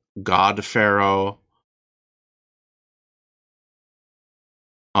the god pharaoh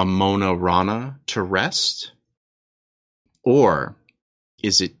Amona Rana to rest? Or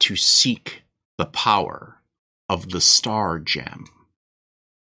is it to seek the power of the star gem?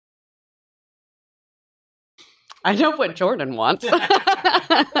 I know what Jordan wants. What?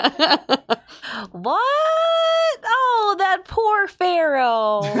 Oh, that poor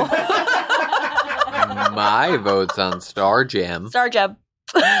Pharaoh. My vote's on Star Jam. Star Gem.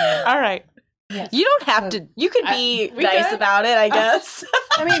 All right. Yes. You don't have to. You could be we nice could. about it, I guess.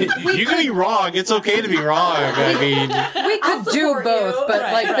 I mean, You can be wrong. It's okay to be wrong. I mean, we could do support both, you. but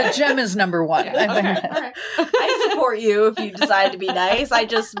Right, the gem is number one. I think. All right. I support you if you decide to be nice. I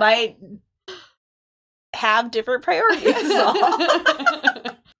just might have different priorities. is all.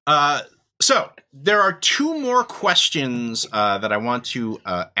 so there are two more questions that I want to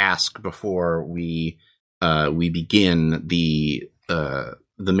ask before we begin the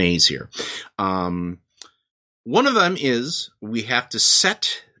maze here. One of them is we have to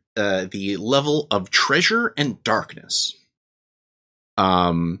set the level of treasure and darkness.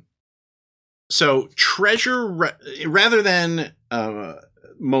 So treasure, rather than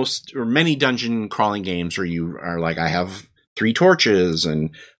most or many dungeon crawling games where you are like, I have 3 torches and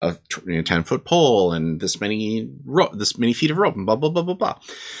a 10-foot pole and this many feet of rope and blah blah blah blah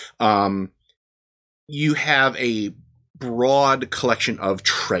blah. You have a broad collection of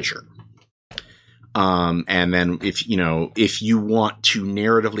treasure. And then if you want to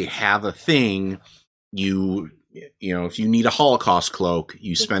narratively have a thing, if you need a Holocaust cloak,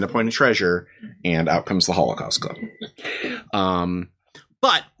 you spend a point of treasure and out comes the Holocaust cloak.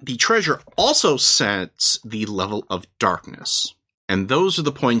 But the treasure also sets the level of darkness. And those are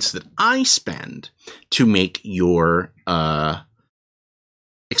the points that I spend to make your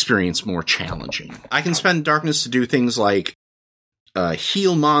experience more challenging. I can spend darkness to do things like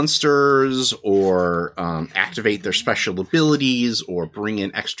heal monsters or activate their special abilities or bring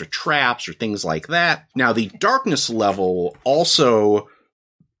in extra traps or things like that. Now, the darkness level also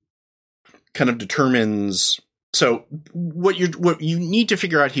kind of determines... So what you need to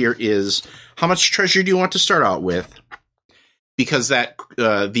figure out here is how much treasure do you want to start out with? Because that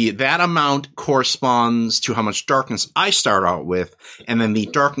amount corresponds to how much darkness I start out with, and then the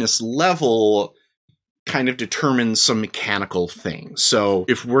darkness level kind of determines some mechanical things. So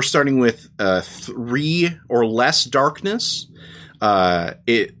if we're starting with 3 or less darkness,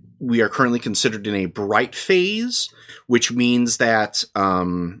 we are currently considered in a bright phase, which means that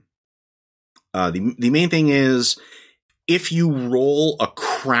the main thing is if you roll a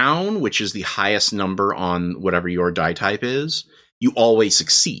crown, which is the highest number on whatever your die type is, you always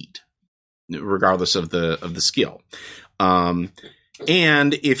succeed, regardless of the skill. And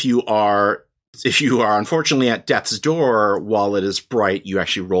if you are unfortunately at death's door while it is bright, you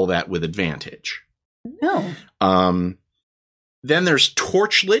actually roll that with advantage. No. Then there's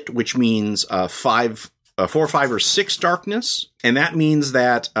torchlit, which means 4, 5, or 6 darkness. And that means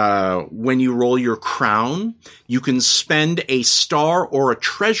that when you roll your crown, you can spend a star or a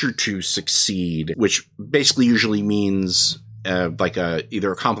treasure to succeed, which basically usually means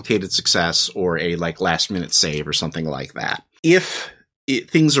either a complicated success or a last minute save or something like that. If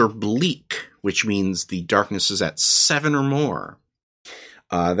things are bleak, which means the darkness is at 7 or more,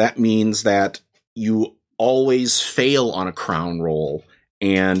 that means that you always fail on a crown roll,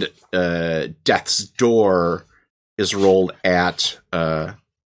 and Death's Door is rolled at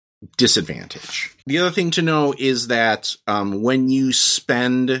disadvantage. The other thing to know is that when you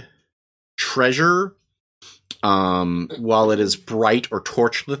spend treasure, while it is bright or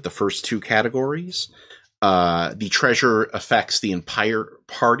torchlit, the first 2 categories, the treasure affects the entire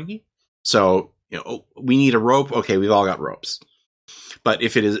party. So, we need a rope. Okay, we've all got ropes. But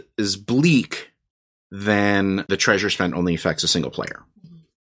if it is bleak, then the treasure spent only affects a single player,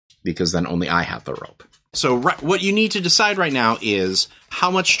 because then only I have the rope. So what you need to decide right now is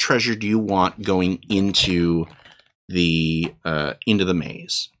how much treasure do you want going into the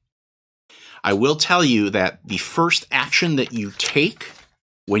maze. I will tell you that the first action that you take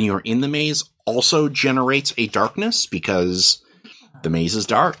when you're in the maze also generates a darkness, because the maze is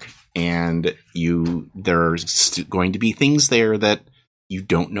dark. and there's going to be things there that you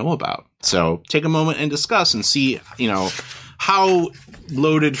don't know about. So take a moment and discuss and see, how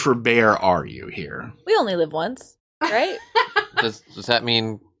loaded for bear are you here? We only live once, right? Does that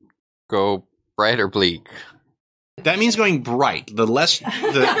mean go bright or bleak? That means going bright. Because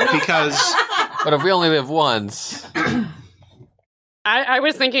But if we only live once, I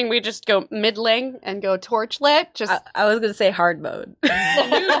was thinking we just go middling and go torchlit. Just I was going to say hard mode.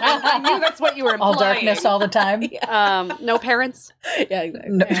 I knew that's what you were implying. All darkness all the time. No parents. Yeah,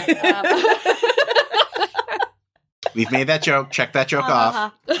 exactly. No. we've made that joke. Check that joke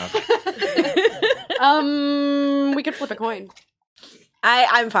off. Okay. We could flip a coin.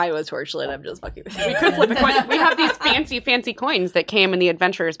 I'm fine with torchlit. I'm just fucking with you. We could flip a coin. We have these fancy coins that came in the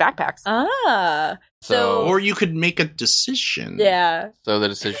adventurers' backpacks. So Or you could make a decision. yeah. so the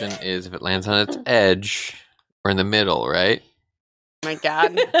decision is if it lands on its edge, we're in the middle, right? Oh my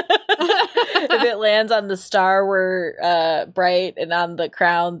God. If it lands on the star, we're bright, and on the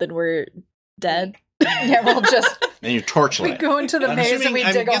crown, then we're dead. Yeah, we'll just And you're torchlit. we go into the maze and we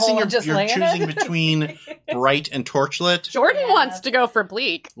dig a hole and just you're lay in choosing it. between bright and torchlit. Jordan wants to go for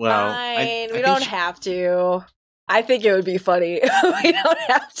bleak. Well, Fine. I We think don't have to. I think it would be funny. We don't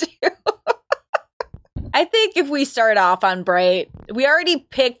have to. I think if we start off on bright, we already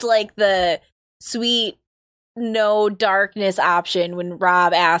picked like the sweet no darkness option when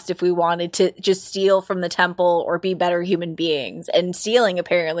Rob asked if we wanted to just steal from the temple or be better human beings. And stealing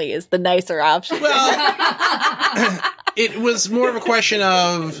apparently is the nicer option. Well, it was more of a question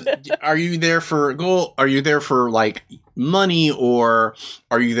of, are you there for gold? Are you there for like money, or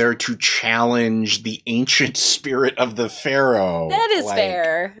are you there to challenge the ancient spirit of the pharaoh? That is Like,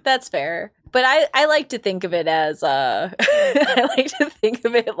 fair. That's fair. But I like to think of it as I like to think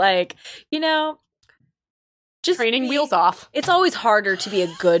of it like, just Training wheels off. It's always harder to be a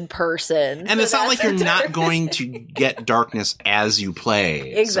good person. And so it's not like that's you're not going to get darkness as you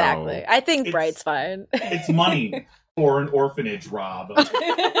play. Exactly. So. I think It's- bright's fine. It's money for an orphanage, Rob.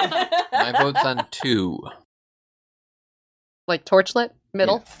 My vote's on 2. Like torchlit?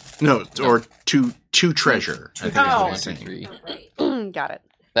 Middle? No, or to treasure. I think is what Oh. I'm 1, 2, saying. 3. Got it.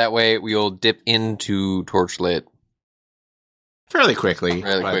 That way we'll dip into torchlit. Fairly quickly.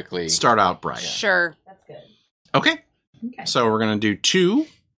 Fairly but quickly. Start out bright. Sure. That's good. Okay. Okay. So we're going to do 2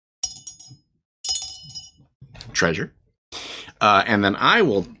 treasure. And then I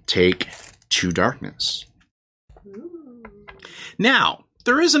will take 2 darkness. Now,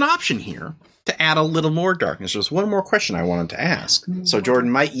 there is an option here to add a little more darkness. There's one more question I wanted to ask. So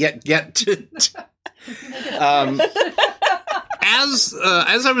Jordan might yet get to... as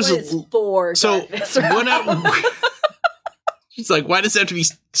I was... What is 4 So darkness, when Rob? She's like, why does it have to be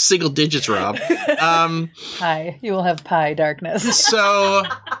single digits, Rob? Pie. You will have pie darkness. So,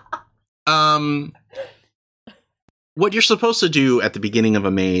 what you're supposed to do at the beginning of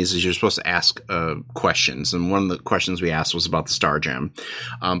a maze is you're supposed to ask questions, and one of the questions we asked was about the Star Gem.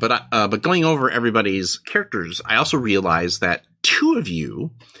 But going over everybody's characters, I also realized that 2 of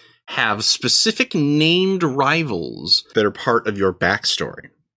you have specific named rivals that are part of your backstory.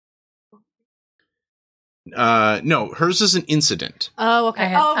 No, hers is an incident. Oh,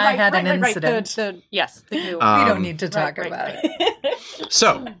 okay. I had an incident. Yes. The new. We Um, don't need to talk right, about right. it.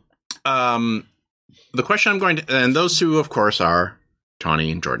 So, the question I'm going to, and those 2, of course, are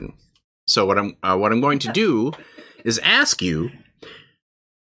Tawny and Jordan. So what I'm going to do is ask you: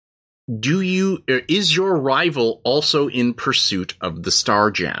 is your rival also in pursuit of the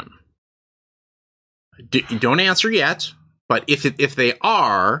Star Gem? Don't answer yet, but if they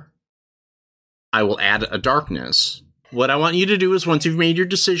are, I will add a darkness. What I want you to do is, once you've made your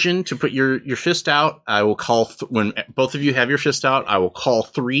decision, to put your fist out. I will call when both of you have your fist out. I will call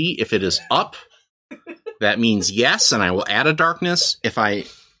 3. If it is up, that means yes, and I will add a darkness. If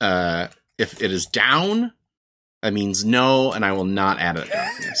it is down, that means no, and I will not add a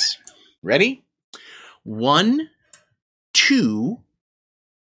darkness. Ready? 1, 2,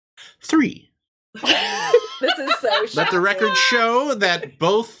 3. This is so Let the record show that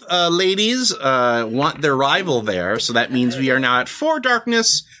both ladies want their rival there, so that means we are now at 4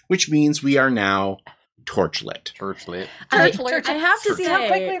 darkness, which means we are now torchlit. Torchlit. I have to See how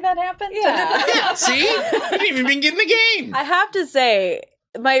quickly say, that happened? yeah. Yeah, see? I didn't even begin the game. I have to say,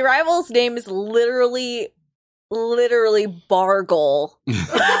 my rival's name is literally Bargle the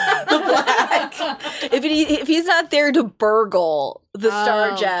Black. If he's not there to burgle the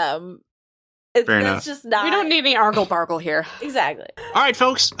Star Oh. Gem, Fair enough. that's just not. We don't need any argle bargle here. Exactly. All right,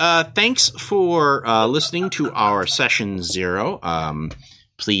 folks. Thanks for listening to our session 0.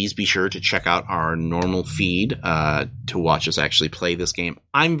 please be sure to check out our normal feed to watch us actually play this game.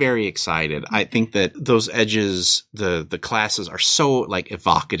 I'm very excited. I think that those edges, the classes are so like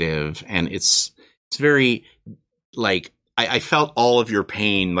evocative, and it's very like I felt all of your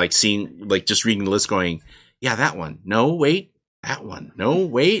pain, like seeing, like just reading the list, going, yeah, that one. No, wait, that one. No,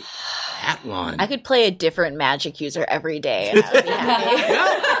 wait, that one. I could play a different magic user every day, and I would be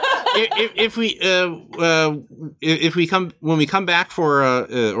happy. If we come back for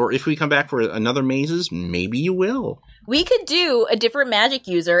another mazes, maybe you will. We could do a different magic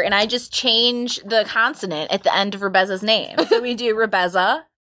user, and I just change the consonant at the end of Rebeza's name. So we do Rebeza,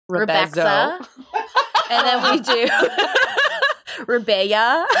 Rebecca, and then we do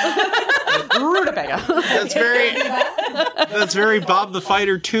Rebea. Rutabaga. That's very Bob the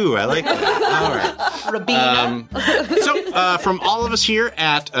Fighter too. I like that. All right. Rabina. So from all of us here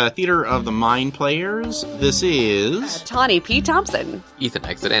at Theater of the Mind Players, this is Tawny P. Thompson. Ethan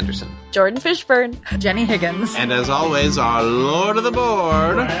Exit Anderson. Jordan Fishburne. Jenny Higgins. and as always our Lord of the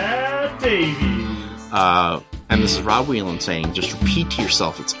Board. Brad Davies. And this is Rob Whelan saying, just repeat to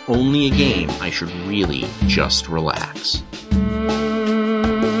yourself, it's only a game. I should really just relax.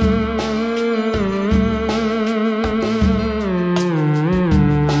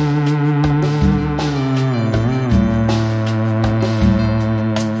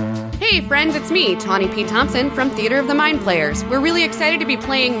 Hey friends, it's me, Tawny P. Thompson from Theater of the Mind Players. We're really excited to be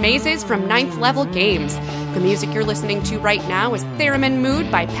playing mazes from 9th level games. The music you're listening to right now is Theremin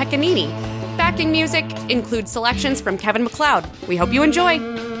Mood by Pecanini. Backing music includes selections from Kevin MacLeod. We hope you enjoy.